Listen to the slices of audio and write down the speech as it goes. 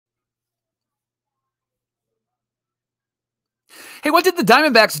Hey, what did the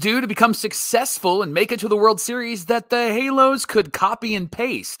Diamondbacks do to become successful and make it to the World Series that the Halos could copy and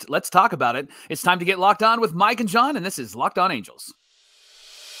paste? Let's talk about it. It's time to get locked on with Mike and John, and this is Locked On Angels.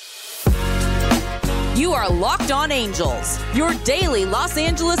 You are Locked On Angels, your daily Los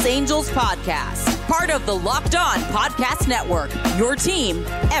Angeles Angels podcast. Part of the Locked On Podcast Network, your team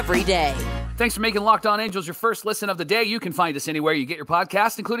every day. Thanks for making Locked On Angels your first listen of the day. You can find us anywhere you get your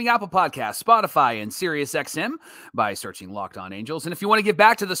podcast, including Apple Podcasts, Spotify, and SiriusXM by searching Locked On Angels. And if you want to get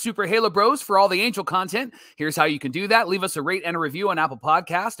back to the Super Halo Bros for all the Angel content, here's how you can do that. Leave us a rate and a review on Apple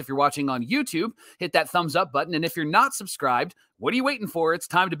Podcast. If you're watching on YouTube, hit that thumbs up button. And if you're not subscribed, what are you waiting for? It's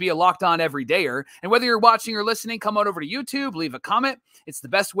time to be a Locked On everydayer. And whether you're watching or listening, come on over to YouTube, leave a comment. It's the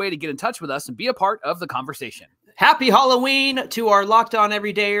best way to get in touch with us and be a part of the conversation. Happy Halloween to our Locked On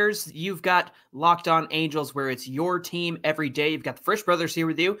everydayers. You've got Locked On Angels, where it's your team every day. You've got the Frisch Brothers here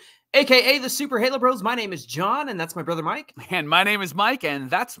with you, a.k.a. the Super Halo Bros. My name is John, and that's my brother Mike. And my name is Mike, and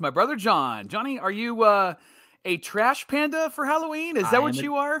that's my brother John. Johnny, are you a trash panda for Halloween? Is that what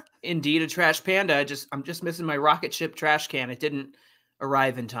you are? Indeed, a trash panda. I'm just missing my rocket ship trash can. It didn't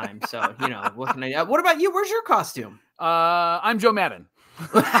arrive in time, so what can I? What about you? Where's your costume? I'm Joe Madden.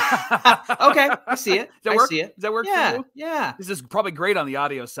 Okay, I see it. Does that work for you? Yeah. This is probably great on the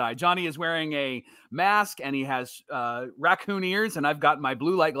audio side. Johnny is wearing a mask and he has raccoon ears, and I've got my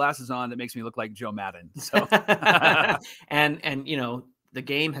blue light glasses on that makes me look like Joe Madden. So and the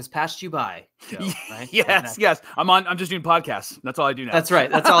game has passed you by, Joe, right? Yes. I'm just doing podcasts. That's all I do now. That's right.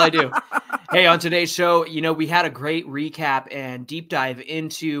 That's all I do. Hey, on today's show, we had a great recap and deep dive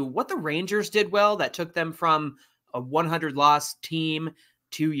into what the Rangers did well that took them from a 100-loss team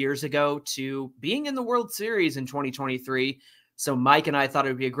 2 years ago to being in the World Series in 2023. So Mike and I thought it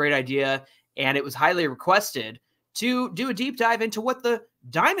would be a great idea, and it was highly requested to do a deep dive into what the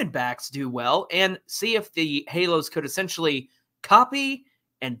Diamondbacks do well and see if the Halos could essentially copy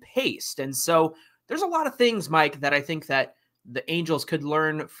and paste. And so there's a lot of things, Mike, that I think that the Angels could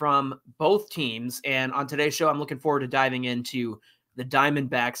learn from both teams. And on today's show, I'm looking forward to diving into the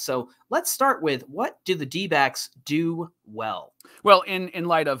Diamondbacks. So let's start with, what do the D-backs do well? Well, in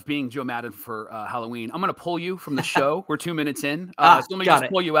light of being Joe Madden for Halloween, I'm going to pull you from the show. We're 2 minutes in. So let me just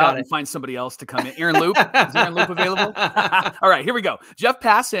pull you out and find somebody else to come in. Aaron Loop. Is Aaron Loop available? All right, here we go. Jeff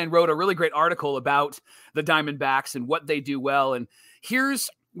Passan wrote a really great article about the Diamondbacks and what they do well. And here's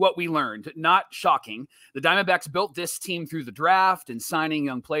what we learned. Not shocking. The Diamondbacks built this team through the draft and signing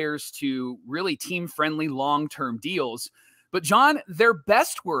young players to really team-friendly long-term deals. But John, their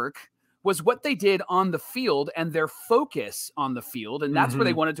best work was what they did on the field and their focus on the field. And that's where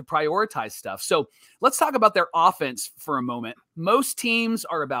they wanted to prioritize stuff. So let's talk about their offense for a moment. Most teams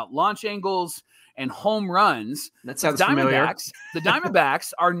are about launch angles and home runs. That sounds familiar. The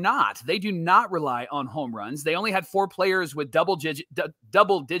Diamondbacks are not. They do not rely on home runs. They only had 4 players with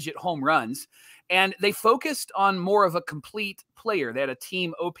double-digit home runs. And they focused on more of a complete player. They had a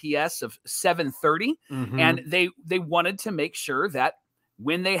team OPS of 730, and they wanted to make sure that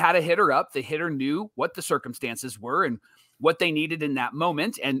when they had a hitter up, the hitter knew what the circumstances were and what they needed in that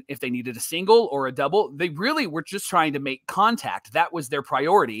moment. And if they needed a single or a double, they really were just trying to make contact. That was their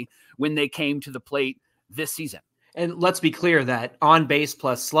priority when they came to the plate this season. And let's be clear that on base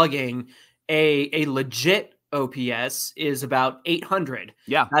plus slugging, a legit OPS is about 800.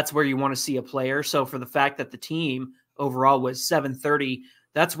 Yeah. That's where you want to see a player. So for the fact that the team overall was 730,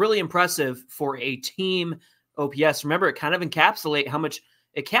 that's really impressive for a team OPS. Remember, it kind of encapsulates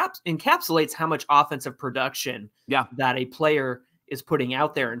how much offensive production that a player is putting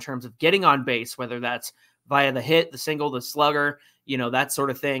out there in terms of getting on base, whether that's via the hit, the single, the slugger, that sort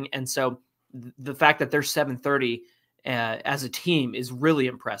of thing. And so the fact that they're 730 as a team is really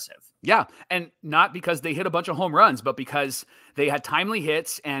impressive. Yeah, and not because they hit a bunch of home runs, but because they had timely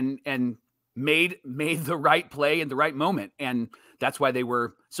hits and made the right play in the right moment. And that's why they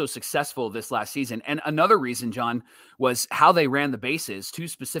were so successful this last season. And another reason, John, was how they ran the bases. 2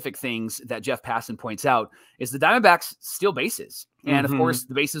 specific things that Jeff Passan points out is the Diamondbacks steal bases. And of course,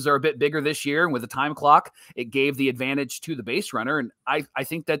 the bases are a bit bigger this year. And with the time clock, it gave the advantage to the base runner. And I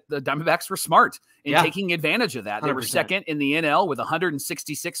think that the Diamondbacks were smart in taking advantage of that. 100%. They were second in the NL with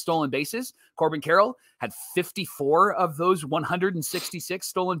 166 stolen bases. Corbin Carroll had 54 of those 166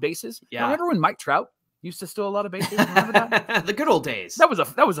 stolen bases. Yeah. Remember when Mike Trout used to steal a lot of bases? Remember that? The good old days. That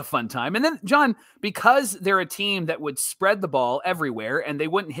was a fun time. And then, John, because they're a team that would spread the ball everywhere and they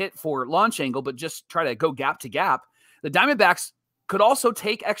wouldn't hit for launch angle, but just try to go gap to gap, the Diamondbacks could also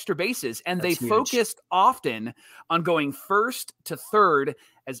take extra bases, and they focused often on going first to third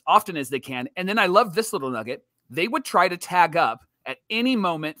as often as they can. And then I love this little nugget. They would try to tag up at any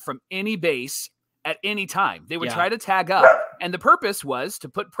moment from any base at any time. They would try to tag up And the purpose was to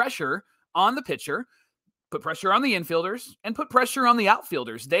put pressure on the pitcher, put pressure on the infielders, and put pressure on the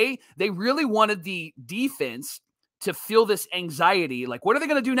outfielders. They really wanted the defense to feel this anxiety, like, what are they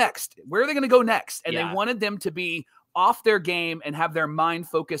going to do next? Where are they going to go next? And they wanted them to be off their game and have their mind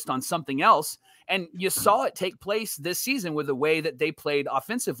focused on something else. And you saw it take place this season with the way that they played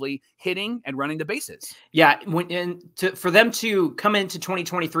offensively, hitting and running the bases. Yeah, for them to come into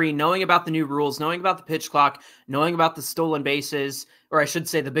 2023 knowing about the new rules, knowing about the pitch clock, knowing about the stolen bases, or I should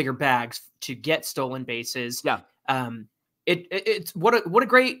say the bigger bags to get stolen bases. Yeah. It's what a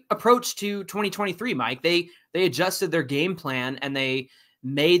great approach to 2023, Mike. They adjusted their game plan and they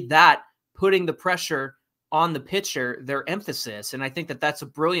made that putting the pressure on the pitcher their emphasis. And I think that that's a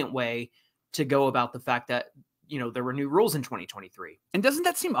brilliant way to go about the fact that, there were new rules in 2023. And doesn't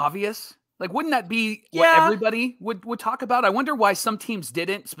that seem obvious? Like, wouldn't that be what everybody would talk about? I wonder why some teams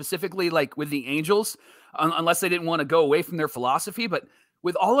didn't, specifically like with the Angels, unless they didn't want to go away from their philosophy. But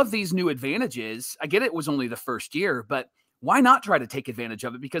with all of these new advantages, I get it was only the first year, but why not try to take advantage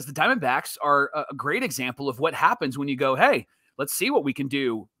of it? Because the Diamondbacks are a great example of what happens when you go, hey, let's see what we can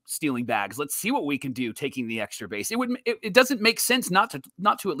do stealing bags. Let's see what we can do taking the extra base. It doesn't make sense not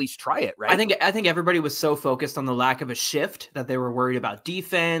to at least try it, right? I think everybody was so focused on the lack of a shift that they were worried about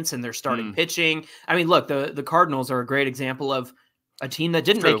defense and their starting pitching. I mean, look, the Cardinals are a great example of a team that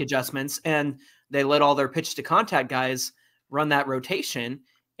didn't make adjustments, and they let all their pitch to contact guys run that rotation.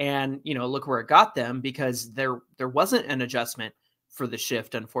 And, look where it got them, because there wasn't an adjustment for the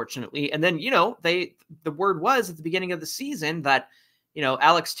shift, unfortunately. And then, the word was at the beginning of the season that,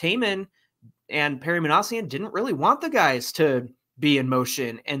 Alex Taman and Perry Manassian didn't really want the guys to be in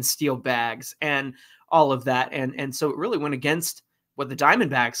motion and steal bags and all of that. And so it really went against what the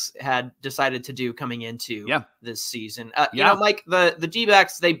Diamondbacks had decided to do coming into this season. Mike, the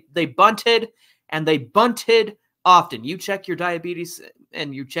D-backs, they bunted, and they bunted often. You check your diabetes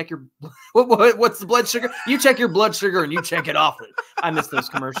and you check your what's the blood sugar? You check your blood sugar and you check it often. I miss those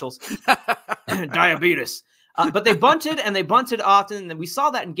commercials. Diabetes. But they bunted, and they bunted often. And we saw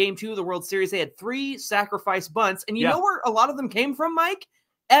that in Game 2 of the World Series. They had 3 sacrifice bunts. And you know where a lot of them came from, Mike?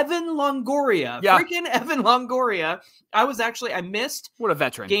 Evan Longoria. Freaking Evan Longoria. I missed what a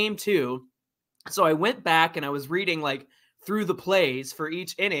veteran Game 2. So I went back and I was reading through the plays for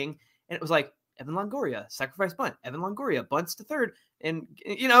each inning. And it was like, Evan Longoria, sacrifice bunt. Evan Longoria, bunts to third. And,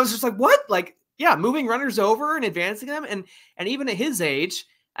 I was just like, what? Moving runners over and advancing them. And even at his age,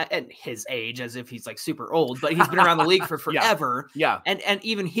 as if he's super old, but he's been around the league for forever. And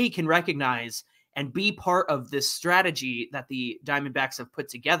even he can recognize and be part of this strategy that the Diamondbacks have put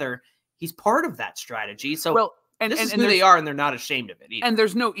together. He's part of that strategy. So this is who they are, and they're not ashamed of it either. And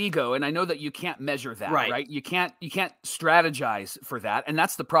there's no ego. And I know that you can't measure that, right? You can't strategize for that. And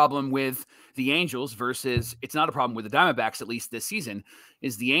that's the problem with the Angels versus, it's not a problem with the Diamondbacks, at least this season,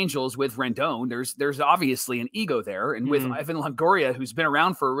 is the Angels with Rendon. There's obviously an ego there. And with Evan Longoria, who's been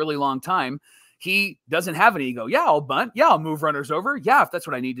around for a really long time, he doesn't have an ego. Yeah, I'll bunt. Yeah, I'll move runners over. Yeah, if that's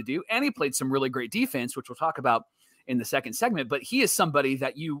what I need to do. And he played some really great defense, which we'll talk about in the second segment, but he is somebody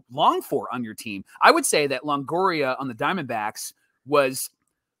that you long for on your team. I would say that Longoria on the Diamondbacks was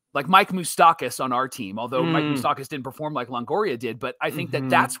like Mike Moustakas on our team, although Mike Moustakas didn't perform like Longoria did, but I think that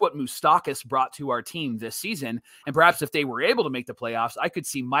that's what Moustakas brought to our team this season. And perhaps if they were able to make the playoffs, I could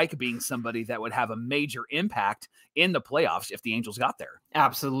see Mike being somebody that would have a major impact in the playoffs if the Angels got there.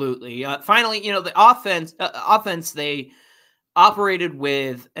 Absolutely. Finally, the offense, they operated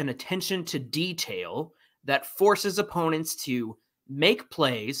with an attention to detail that forces opponents to make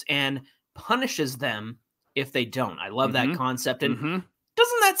plays and punishes them if they don't. I love that concept. And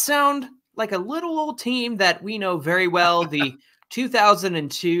doesn't that sound like a little old team that we know very well, the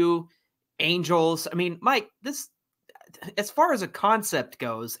 2002 Angels? I mean, Mike, this, as far as a concept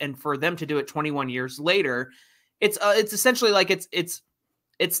goes, and for them to do it 21 years later, it's essentially like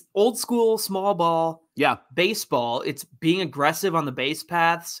it's old school small ball baseball. It's being aggressive on the base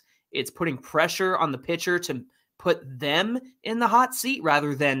paths. It's putting pressure on the pitcher to put them in the hot seat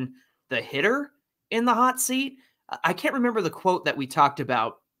rather than the hitter in the hot seat. I can't remember the quote that we talked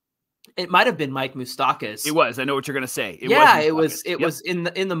about. It might have been Mike Moustakas. It was. I know what you're going to say. It was in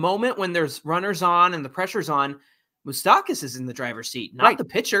the moment when there's runners on and the pressure's on. Moustakas is in the driver's seat, not the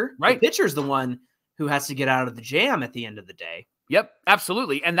pitcher. Right. The pitcher's the one who has to get out of the jam at the end of the day. Yep,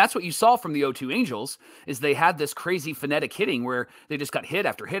 absolutely. And that's what you saw from the 0-2 Angels, is they had this crazy phonetic hitting where they just got hit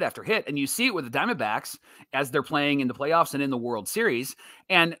after hit after hit. And you see it with the Diamondbacks as they're playing in the playoffs and in the World Series.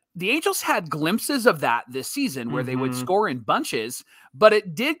 And the Angels had glimpses of that this season where they would score in bunches, but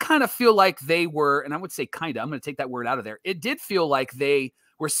it did kind of feel like they were, and I would say kind of, I'm going to take that word out of there. It did feel like they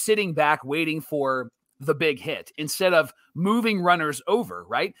were sitting back waiting for the big hit instead of moving runners over,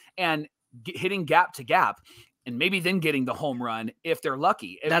 right? And hitting gap to gap. And maybe then getting the home run if they're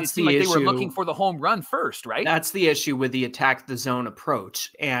lucky. That's it seemed like they were looking for the home run first, right? That's the issue with the attack the zone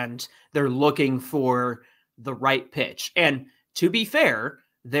approach. And they're looking for the right pitch. And to be fair,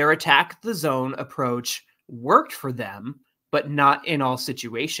 their attack the zone approach worked for them, but not in all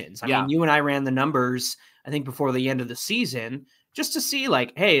situations. I mean, you and I ran the numbers, I think, before the end of the season, just to see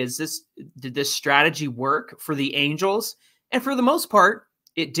like, hey, did this strategy work for the Angels? And for the most part,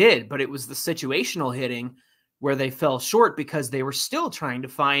 it did, but it was the situational hitting where they fell short because they were still trying to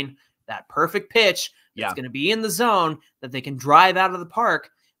find that perfect pitch that's going to be in the zone that they can drive out of the park,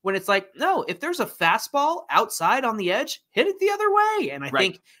 when it's like, no, if there's a fastball outside on the edge, hit it the other way. And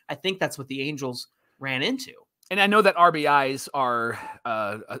I think that's what the Angels ran into. And I know that RBIs are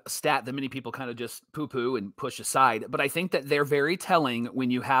a stat that many people kind of just poo-poo and push aside, but I think that they're very telling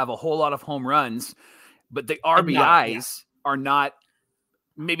when you have a whole lot of home runs, but the RBIs are not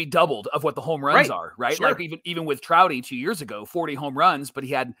maybe doubled of what the home runs are, right? Sure. Like even with Trouty 2 years ago, 40 home runs, but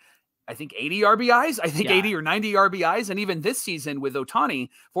he had, I think, 80 RBIs, 80 or 90 RBIs. And even this season with Ohtani,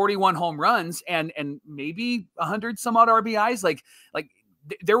 41 home runs and maybe 100 some odd RBIs. Like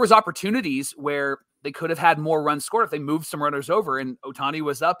there was opportunities where they could have had more runs scored if they moved some runners over and Ohtani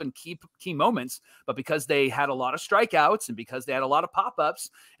was up in key moments. But because they had a lot of strikeouts and because they had a lot of pop-ups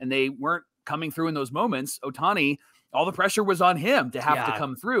and they weren't coming through in those moments, Ohtani, all the pressure was on him to have to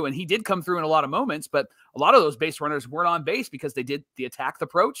come through. And he did come through in a lot of moments, but a lot of those base runners weren't on base because they did the attack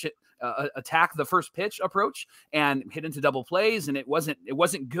the first pitch approach and hit into double plays. And it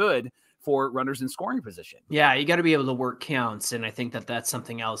wasn't good for runners in scoring position. Yeah. You got to be able to work counts. And I think that that's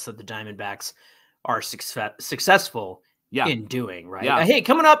something else that the Diamondbacks are successful in doing, right? Yeah. Hey,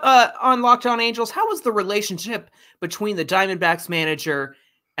 coming up on Locked On Angels, how was the relationship between the Diamondbacks manager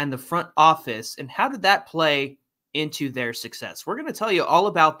and the front office, and how did that play into their success? We're going to tell you all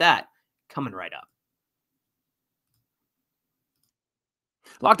about that coming right up.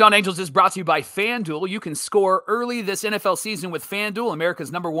 Locked On Angels is brought to you by FanDuel. You can score early this NFL season with FanDuel, America's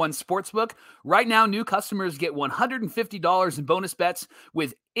 #1 sportsbook. Right now, new customers get $150 in bonus bets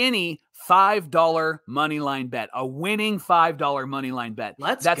with any $5 moneyline bet. A winning $5 moneyline bet.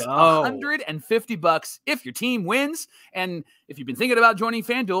 That's go. $150 if your team wins. And if you've been thinking about joining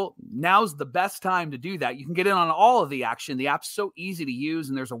FanDuel, now's the best time to do that. You can get in on all of the action. The app's so easy to use,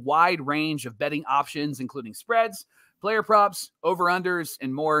 and there's a wide range of betting options, including spreads, player props, over-unders,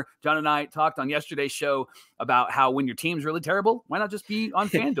 and more. John and I talked on yesterday's show about how when your team's really terrible, why not just be on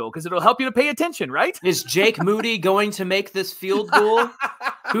FanDuel? Because it'll help you to pay attention, right? Is Jake Moody going to make this field goal?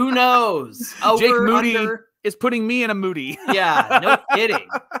 Who knows? Jake Moody is putting me in a Moody. Yeah, no kidding.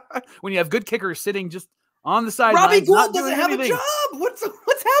 When you have good kickers sitting just on the sidelines. Robbie Gould doesn't have a job. What's happening?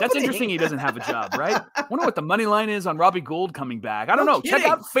 That's interesting. He doesn't have a job, right? I wonder what the money line is on Robbie Gould coming back. I don't know. Kidding. Check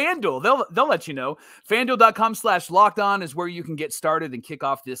out FanDuel. They'll let you know. FanDuel.com/lockedon is where you can get started and kick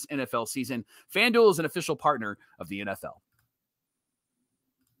off this NFL season. FanDuel is an official partner of the NFL.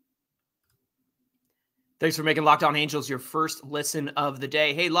 Thanks for making Locked On Angels your first listen of the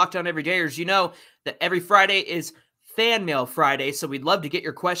day. Hey, Locked On Everydayers, you know that every Friday is Fan Mail Friday, so we'd love to get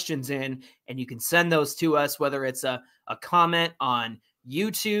your questions in, and you can send those to us, whether it's a comment on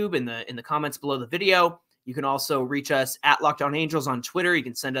YouTube in the comments below the video. You can also reach us at Locked On Angels on Twitter. You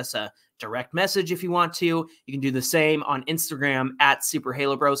can send us a direct message if you want to. You can do the same on Instagram at Super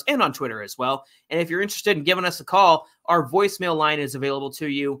Halo Bros and on Twitter as well. And if you're interested in giving us a call, our voicemail line is available to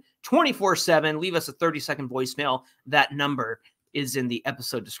you 24/7. Leave us a 30-second voicemail. That number is in the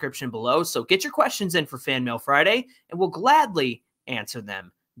episode description below. So get your questions in for Fan Mail Friday, and we'll gladly answer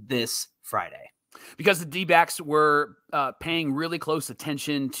them this Friday. Because the D-backs were paying really close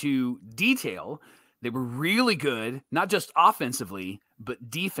attention to detail, they were really good, not just offensively, but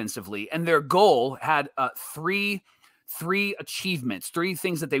defensively. And their goal had three achievements, three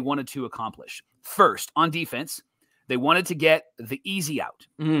things that they wanted to accomplish. First, on defense, they wanted to get the easy out.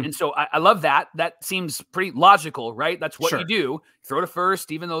 And so I love that. That seems pretty logical, right? That's what you do. Throw to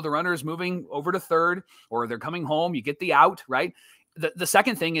first, even though the runner is moving over to third or they're coming home, you get the out, right? The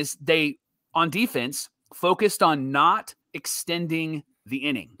second thing is they, on defense, focused on not extending the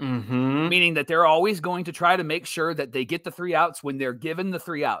inning, meaning that they're always going to try to make sure that they get the 3 outs when they're given the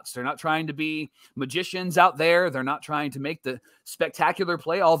 3 outs. They're not trying to be magicians out there. They're not trying to make the spectacular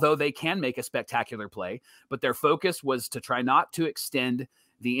play, although they can make a spectacular play, but their focus was to try not to extend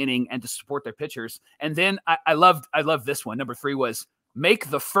the inning and to support their pitchers. And then I love this one. Number 3 was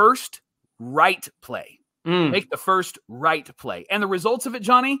make the first right play. Make the first right play. And the results of it,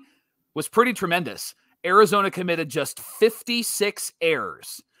 Johnny, was pretty tremendous. Arizona committed just 56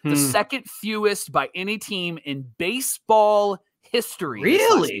 errors The second fewest by any team in baseball history.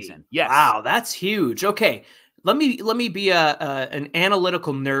 Really? Season. Yes. Wow, that's huge. Okay, let me be an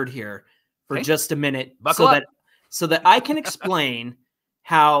analytical nerd here for just a minute, so that I can explain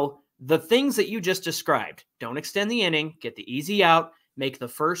how the things that you just described, don't extend the inning, get the easy out, make the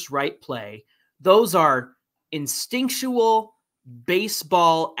first right play, those are instinctual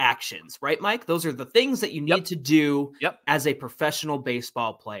baseball actions, right, Mike? Those are the things that you need to do as a professional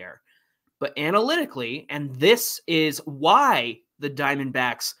baseball player. But analytically, and this is why the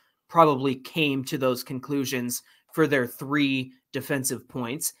Diamondbacks probably came to those conclusions for their 3 defensive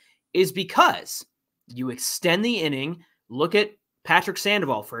points, is because you extend the inning. Look at Patrick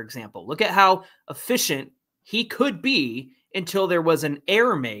Sandoval, for example. Look at how efficient he could be until there was an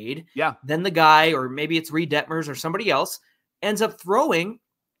error made. Yeah. Then the guy, or maybe it's Reed Detmers or somebody else, ends up throwing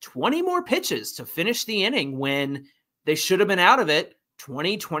 20 more pitches to finish the inning when they should have been out of it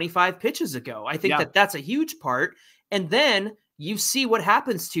 20, 25 pitches ago. I think that's a huge part. And then you see what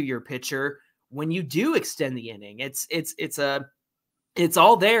happens to your pitcher when you do extend the inning. It's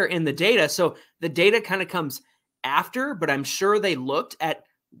all there in the data. So the data kind of comes after, but I'm sure they looked at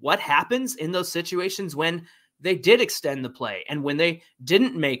what happens in those situations when they did extend the play and when they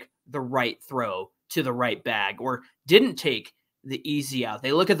didn't make the right throw to the right bag or didn't take the easy out.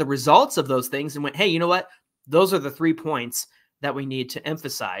 They look at the results of those things and went, hey, you know what? Those are the 3 points that we need to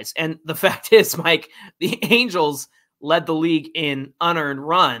emphasize. And the fact is, Mike, the Angels led the league in unearned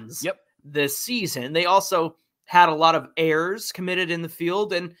runs this season. They also had a lot of errors committed in the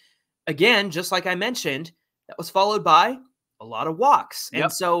field. And again, just like I mentioned, that was followed by a lot of walks.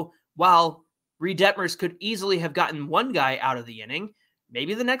 And so while Reed Detmers could easily have gotten one guy out of the inning,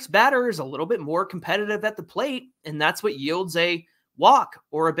 maybe the next batter is a little bit more competitive at the plate, and that's what yields a walk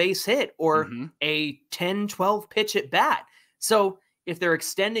or a base hit or a 10, 12 pitch at bat. So if they're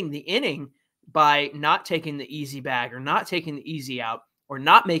extending the inning by not taking the easy bag or not taking the easy out or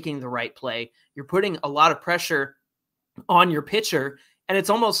not making the right play, you're putting a lot of pressure on your pitcher, and it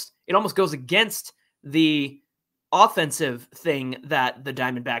almost goes against the offensive thing that the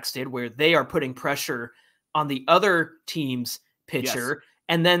Diamondbacks did, where they are putting pressure on the other team's pitcher,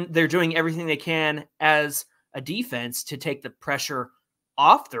 and then they're doing everything they can as a defense to take the pressure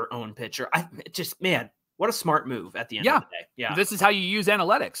off their own pitcher. Man, what a smart move at the end of the day. Yeah. This is how you use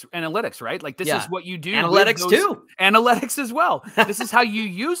analytics, right? Like this is what you do. Analytics too. Analytics as well. This is how you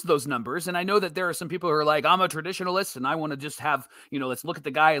use those numbers. And I know that there are some people who are like, I'm a traditionalist and I want to just have, let's look at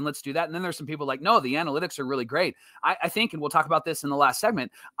the guy and let's do that. And then there's some people like, no, the analytics are really great. I think, and we'll talk about this in the last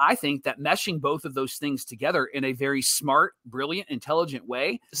segment, I think that meshing both of those things together in a very smart, brilliant, intelligent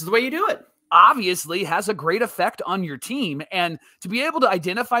way. This is the way you do it. Obviously has a great effect on your team. And to be able to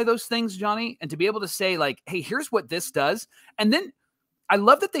identify those things, Johnny, and to be able to say like, hey, here's what this does. And then I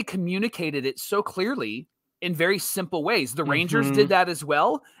love that they communicated it so clearly in very simple ways. The Rangers did that as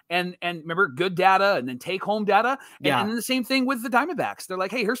well. And remember, good data and then take home data. And then the same thing with the Diamondbacks. They're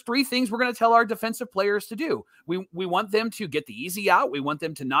like, hey, here's 3 things we're going to tell our defensive players to do. We want them to get the easy out. We want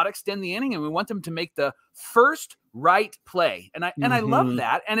them to not extend the inning, and we want them to make the first right play. And I love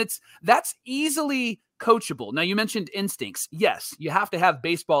that. And that's easily coachable. Now you mentioned instincts. Yes, you have to have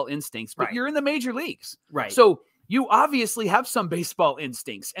baseball instincts, but you're in the major leagues. Right. So you obviously have some baseball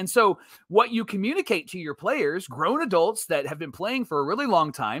instincts. And so what you communicate to your players, grown adults that have been playing for a really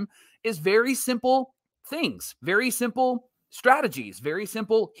long time, is very simple things, very simple strategies, very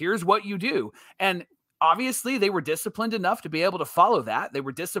simple, here's what you do. And obviously they were disciplined enough to be able to follow that. They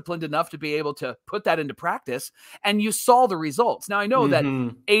were disciplined enough to be able to put that into practice, and you saw the results. Now I know that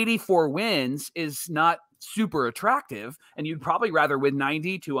 84 wins is not super attractive, and you'd probably rather win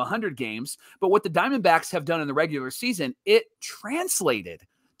 90 to 100 games. But what the Diamondbacks have done in the regular season, it translated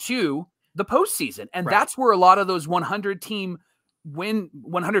to the postseason. And that's where a lot of those 100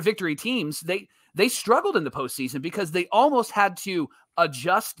 victory teams, they struggled in the postseason because they almost had to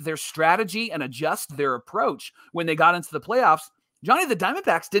adjust their strategy and adjust their approach when they got into the playoffs. Johnny, the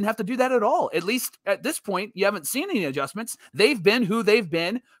Diamondbacks didn't have to do that at all. At least at this point, you haven't seen any adjustments. They've been who they've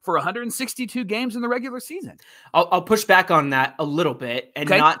been for 162 games in the regular season. I'll push back on that a little bit, and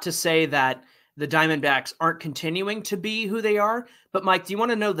not to say that the Diamondbacks aren't continuing to be who they are. But Mike, do you want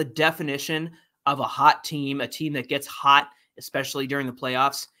to know the definition of a hot team, a team that gets hot, especially during the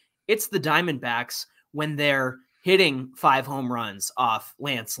playoffs? It's the Diamondbacks when they're hitting 5 home runs off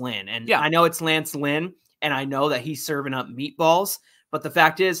Lance Lynn. And I know it's Lance Lynn, and I know that he's serving up meatballs, but the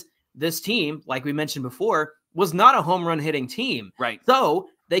fact is this team, like we mentioned before, was not a home run hitting team. Right. So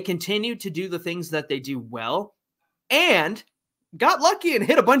they continued to do the things that they do well and got lucky and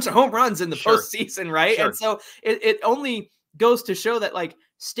hit a bunch of home runs in the postseason, right? And so it only goes to show that, like,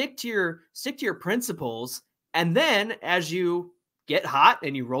 stick to your principles. And then as you get hot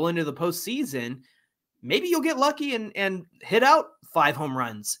and you roll into the postseason, maybe you'll get lucky and hit out 5 home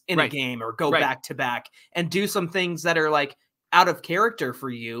runs in a game, or go back to back and do some things that are like out of character for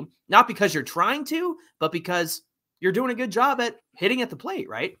you, not because you're trying to, but because you're doing a good job at hitting at the plate,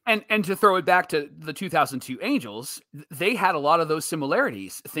 right? And to throw it back to the 2002 Angels, they had a lot of those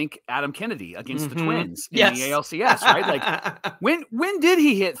similarities. Think Adam Kennedy against the Twins in the ALCS, right? Like when did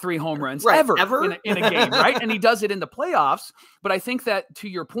he hit 3 home runs ever in a game, right? And he does it in the playoffs. But I think that, to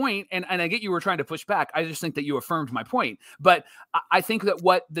your point, and I get you were trying to push back, I just think that you affirmed my point. But I think that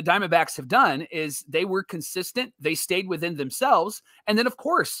what the Diamondbacks have done is they were consistent. They stayed within themselves. And then, of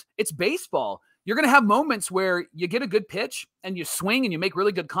course, it's baseball. You're going to have moments where you get a good pitch and you swing and you make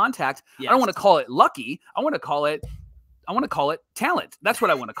really good contact. Yes. I don't want to call it lucky. I want to call it talent. That's what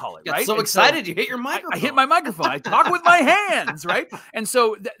I want to call it. Right? So excited. You hit your microphone. I hit my microphone. I talk with my hands. Right. And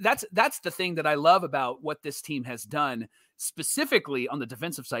so that's the thing that I love about what this team has done, specifically on the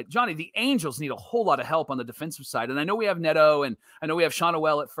defensive side. Johnny, the Angels need a whole lot of help on the defensive side. And I know we have Neto, and I know we have Sean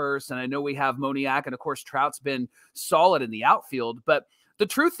O'Well at first, and I know we have Moniak, and of course Trout's been solid in the outfield. But the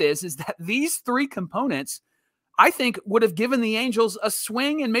truth is that these 3 components, I think, would have given the Angels a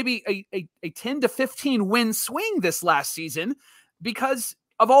swing, and maybe a 10 to 15 win swing this last season, because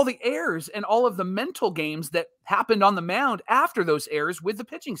of all the errors and all of the mental games that happened on the mound after those errors with the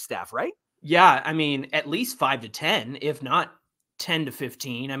pitching staff, right? Yeah, I mean, at least 5 to 10, if not 10 to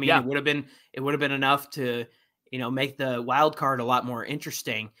 15. I mean, it would have been enough to, make the wild card a lot more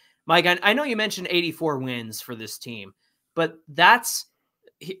interesting. Mike, I know you mentioned 84 wins for this team, but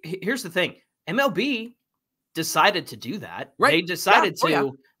here's the thing. MLB decided to do that. Right. They decided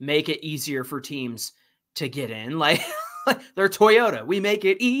to make it easier for teams to get in. Like they're Toyota. We make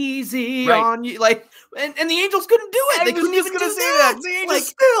it easy on you. Like, and the Angels couldn't do it. They couldn't even do that. The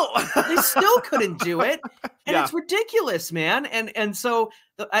Angels they still couldn't do it. And it's ridiculous, man. And so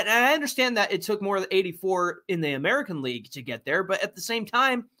I understand that it took more than 84 in the American League to get there. But at the same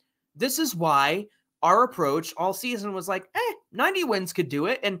time, this is why our approach all season was like, 90 wins could do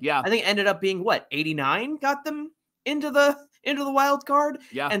it. And I think it ended up being 89 got them into the wild card.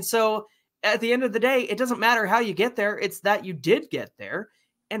 Yeah. And so at the end of the day, it doesn't matter how you get there. It's that you did get there.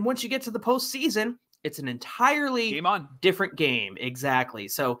 And once you get to the postseason, it's an entirely different game. Exactly.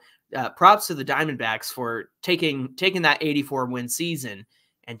 So props to the Diamondbacks for taking that 84 win season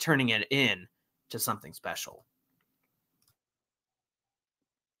and turning it in to something special.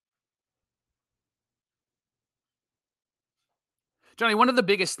 Johnny, one of the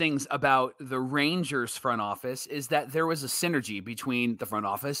biggest things about the Rangers front office is that there was a synergy between the front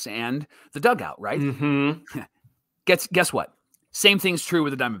office and the dugout, right? Mm-hmm. Guess what? Same thing's true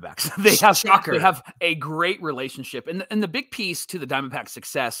with the Diamondbacks. They have a great relationship. And the big piece to the Diamondbacks'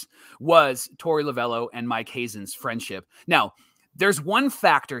 success was Torey Lovullo and Mike Hazen's friendship. Now, there's one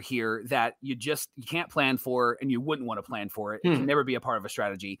factor here that you can't plan for, and you wouldn't want to plan for it. It can never be a part of a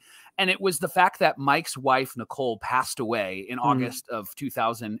strategy. And it was the fact that Mike's wife, Nicole, passed away in August of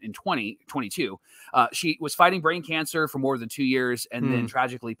 2022. She was fighting brain cancer for more than 2 years and then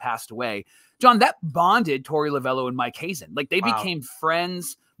tragically passed away. John, that bonded Torey Lovullo and Mike Hazen. Like, they became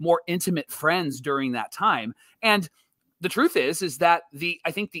friends, more intimate friends during that time. And the truth is that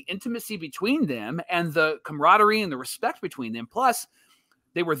I think the intimacy between them and the camaraderie and the respect between them, plus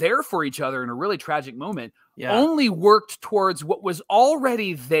they were there for each other in a really tragic moment, only worked towards what was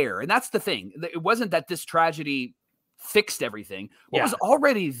already there. And that's the thing. It wasn't that this tragedy fixed everything. What was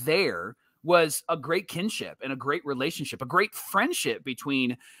already there was a great kinship and a great relationship, a great friendship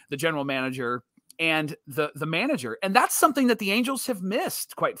between the general manager and the manager. And that's something that the Angels have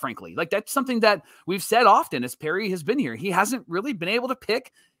missed, quite frankly. Like, that's something that we've said often as Perry has been here. He hasn't really been able to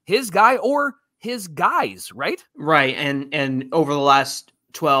pick his guy or his guys, right? Right. And over the last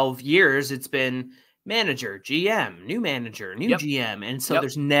 12 years, it's been manager, GM, new manager, new GM. And so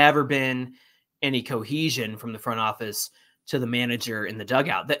there's never been any cohesion from the front office to the manager in the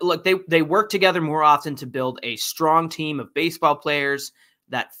dugout. They work together more often to build a strong team of baseball players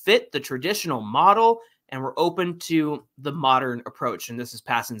that fit the traditional model and were open to the modern approach. And this is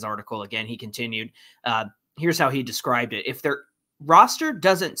Passan's article. Again, he continued, here's how he described it. If their roster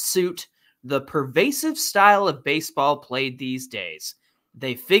doesn't suit the pervasive style of baseball played these days,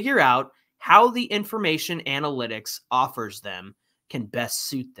 they figure out how the information analytics offers them can best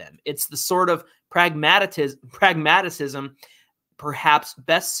suit them. It's the sort of pragmatism perhaps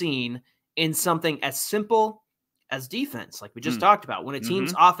best seen in something as simple as defense, like we just talked about. When a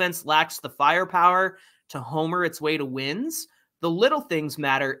team's offense lacks the firepower to homer its way to wins, the little things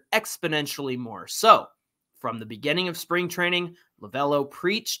matter exponentially more. So from the beginning of spring training, Lovullo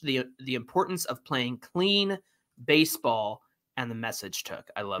preached the importance of playing clean baseball, and the message took.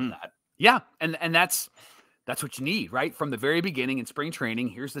 I love that. Yeah, and that's what you need, right? From the very beginning in spring training,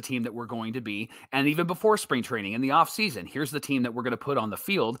 here's the team that we're going to be. And even before spring training in the offseason, here's the team that we're going to put on the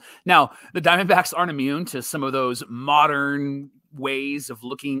field. Now, the Diamondbacks aren't immune to some of those modern ways of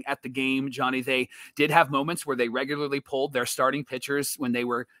looking at the game, Johnny. They did have moments where they regularly pulled their starting pitchers when they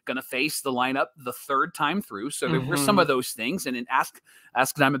were going to face the lineup the third time through. So there were some of those things. And ask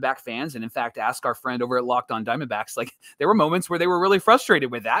Diamondback fans, and in fact, ask our friend over at Locked On Diamondbacks. Like, there were moments where they were really frustrated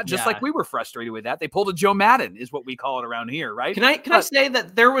with that, just like we were frustrated with that. They pulled a Joe Madden, is what we call it around here, right? Can I say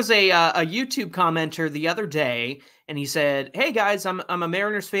that there was a YouTube commenter the other day, and he said, "Hey guys, I'm a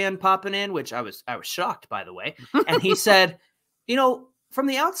Mariners fan popping in," which I was shocked, by the way. And he said, "You know, from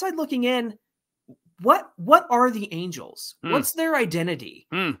the outside looking in, what are the Angels? What's their identity?"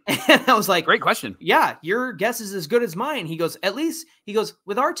 And I was like, great question. Yeah, your guess is as good as mine. He goes,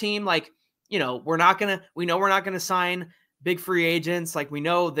 with our team, like, you know, we know we're not gonna sign big free agents. Like, we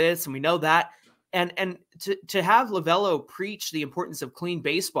know this and we know that. And to have Lovullo preach the importance of clean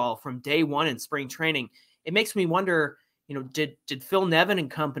baseball from day one in spring training, it makes me wonder, you know, did Phil Nevin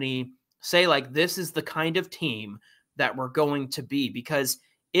and company say, like, this is the kind of team that we're going to be? Because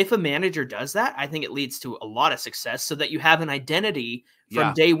if a manager does that, I think it leads to a lot of success, so that you have an identity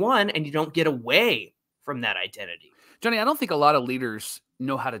from day one and you don't get away from that identity. Johnny, I don't think a lot of leaders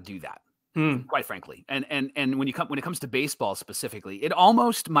know how to do that, quite frankly. And when it comes to baseball specifically, it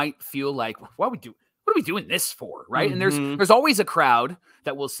almost might feel like, what are we doing this for, right? And there's always a crowd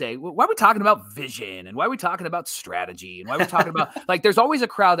that will say, well, why are we talking about vision, and why are we talking about strategy, and why are we talking about like, there's always a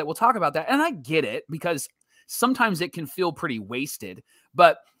crowd that will talk about that. And I get it, because sometimes it can feel pretty wasted,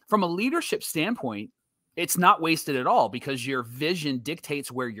 but from a leadership standpoint, it's not wasted at all, because your vision dictates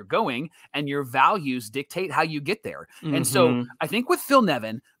where you're going and your values dictate how you get there. And so I think with Phil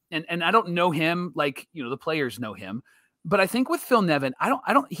Nevin, and I don't know him like, you know, the players know him, but I think with Phil Nevin,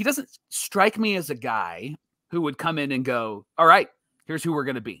 he doesn't strike me as a guy who would come in and go, all right, here's who we're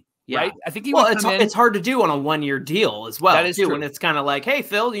going to be. Yeah. Right. I think it's hard to do on a 1-year deal as well. That is true. And it's kind of like, hey,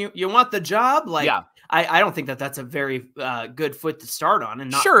 Phil, you want the job? Like, I don't think that's a very good foot to start on.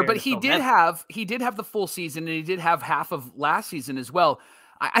 And not sure, but he did have the full season, and he did have half of last season as well.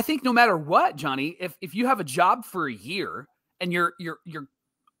 I think no matter what, Johnny, if you have a job for a year and you're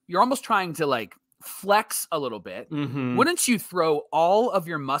almost trying to like flex a little bit, wouldn't you throw all of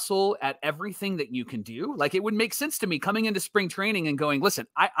your muscle at everything that you can do? Like, it would make sense to me coming into spring training and going, listen,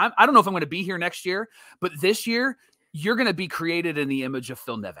 I don't know if I'm going to be here next year, but this year you're going to be created in the image of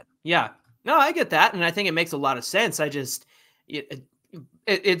Phil Nevin. Yeah. No, I get that. And I think it makes a lot of sense.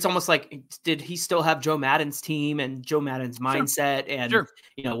 It's almost like, did he still have Joe Madden's team and Joe Madden's mindset and,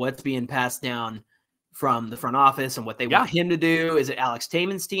 you know, what's being passed down from the front office and what they want him to do? Is it Alex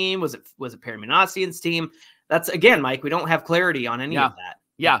Tamen's team? Was it Perry Manassian's team? That's, again, Mike, we don't have clarity on any of that.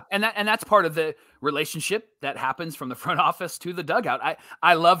 Yeah. And that's part of the relationship that happens from the front office to the dugout.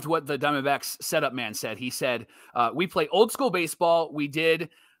 I loved what the Diamondbacks setup man said. He said, we play old school baseball. We did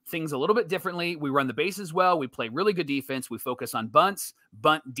things a little bit differently. We run the bases well. We play really good defense. We focus on bunt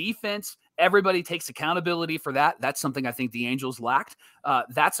defense. Everybody takes accountability for that. That's something I think the Angels lacked.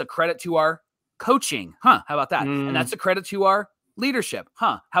 That's a credit to our coaching. How about that? And that's a credit to our leadership.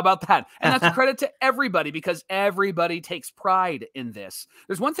 How about that? And that's a credit to everybody, because everybody takes pride in this.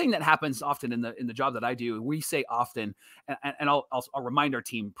 There's one thing that happens often in the job that I do. We say often, and I'll remind our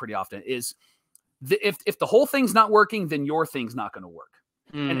team pretty often, is if the whole thing's not working, then your thing's not going to work.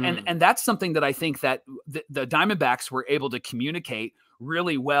 And that's something that I think that the Diamondbacks were able to communicate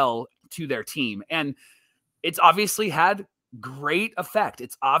really well to their team. And it's obviously had great effect.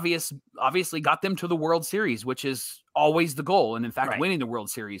 It's obviously got them to the World Series, which is always the goal. And in fact, winning the World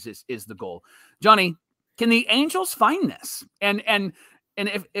Series is the goal. Johnny, can the Angels find this? And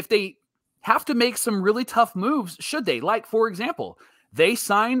if they have to make some really tough moves, should they? Like, for example, they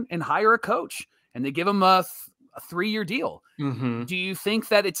sign and hire a coach and they give him a 3-year deal. Do you think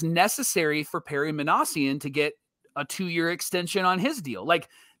that it's necessary for Perry Manassian to get a 2-year extension on his deal? Like,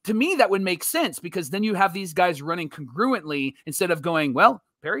 to me, that would make sense, because then you have these guys running congruently instead of going, well,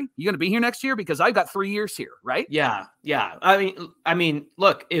 Perry, you going to be here next year because I've got 3 years here, right? Yeah. I mean,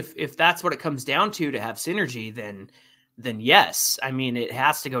 look, if that's what it comes down to have synergy, then yes. I mean, it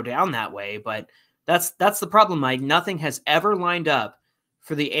has to go down that way, but that's the problem, Mike. Nothing has ever lined up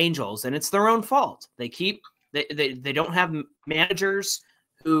for the Angels, and it's their own fault. They don't have managers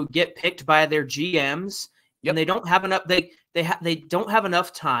who get picked by their GMs, and they don't have enough. They don't have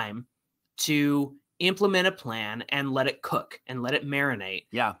enough time to implement a plan and let it cook and let it marinate.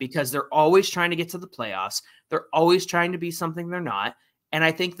 Yeah, because they're always trying to get to the playoffs. They're always trying to be something they're not. And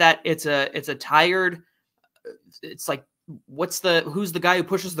I think that it's a tired, it's like, who's the guy who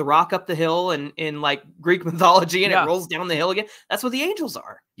pushes the rock up the hill in like Greek mythology and it rolls down the hill again? That's what the Angels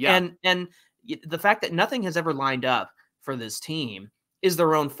are. Yeah. And the fact that nothing has ever lined up for this team is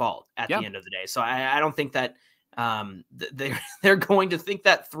their own fault at the end of the day. So I don't think that they're going to think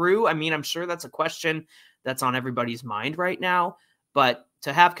that through. I mean, I'm sure that's a question that's on everybody's mind right now, but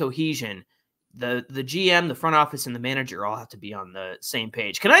to have cohesion, the GM, the front office, and the manager all have to be on the same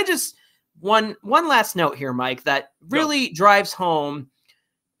page. Can I just one last note here, Mike, that really drives home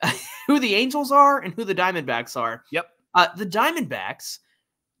who the Angels are and who the Diamondbacks are. Yep. The Diamondbacks,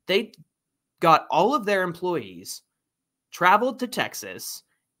 they got all of their employees traveled to Texas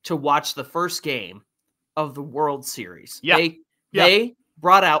to watch the first game of the World Series. Yeah. They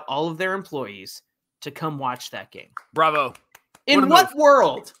brought out all of their employees to come watch that game. Bravo. In what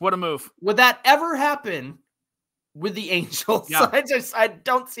world? What a move. Would that ever happen with the Angels? Yeah. I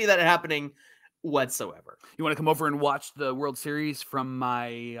don't see that happening whatsoever. You want to come over and watch the World Series from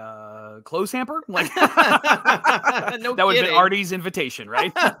my clothes hamper? Like No that would have been Artie's invitation,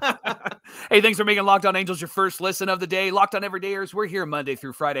 right? Hey, thanks for making Locked On Angels your first listen of the day. Locked On Everydayers, we're here Monday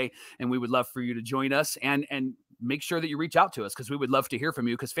through Friday, and we would love for you to join us and make sure that you reach out to us because we would love to hear from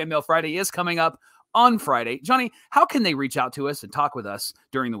you because Fan Mail Friday is coming up on Friday. Johnny, how can they reach out to us and talk with us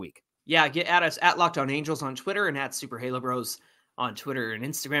during the week? Yeah, get at us at Locked On Angels on Twitter and at Super Halo Bros on Twitter and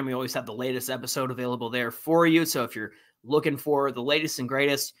Instagram. We always have the latest episode available there for you. So if you're looking for the latest and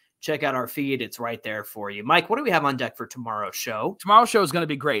greatest, check out our feed. It's right there for you. Mike, what do we have on deck for tomorrow's show? Tomorrow's show is going to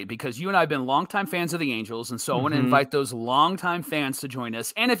be great because you and I have been longtime fans of the Angels. And so I want to invite those longtime fans to join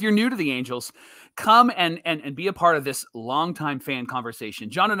us. And if you're new to the Angels, come and be a part of this longtime fan conversation.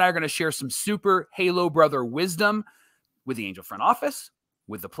 John and I are going to share some super Halo brother wisdom with the Angel front office,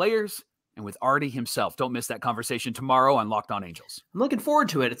 with the players, and with Artie himself. Don't miss that conversation tomorrow on Locked On Angels. I'm looking forward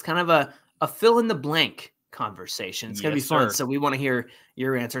to it. It's kind of a fill in the blank conversation. It's going to be fun. Sir. So we want to hear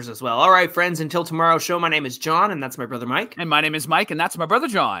your answers as well. All right, friends, until tomorrow's show, my name is John, and that's my brother Mike. And my name is Mike, and that's my brother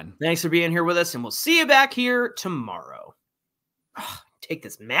John. Thanks for being here with us, and we'll see you back here tomorrow. Oh, take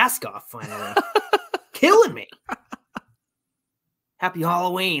this mask off finally. Killing me. Happy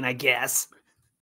Halloween, I guess.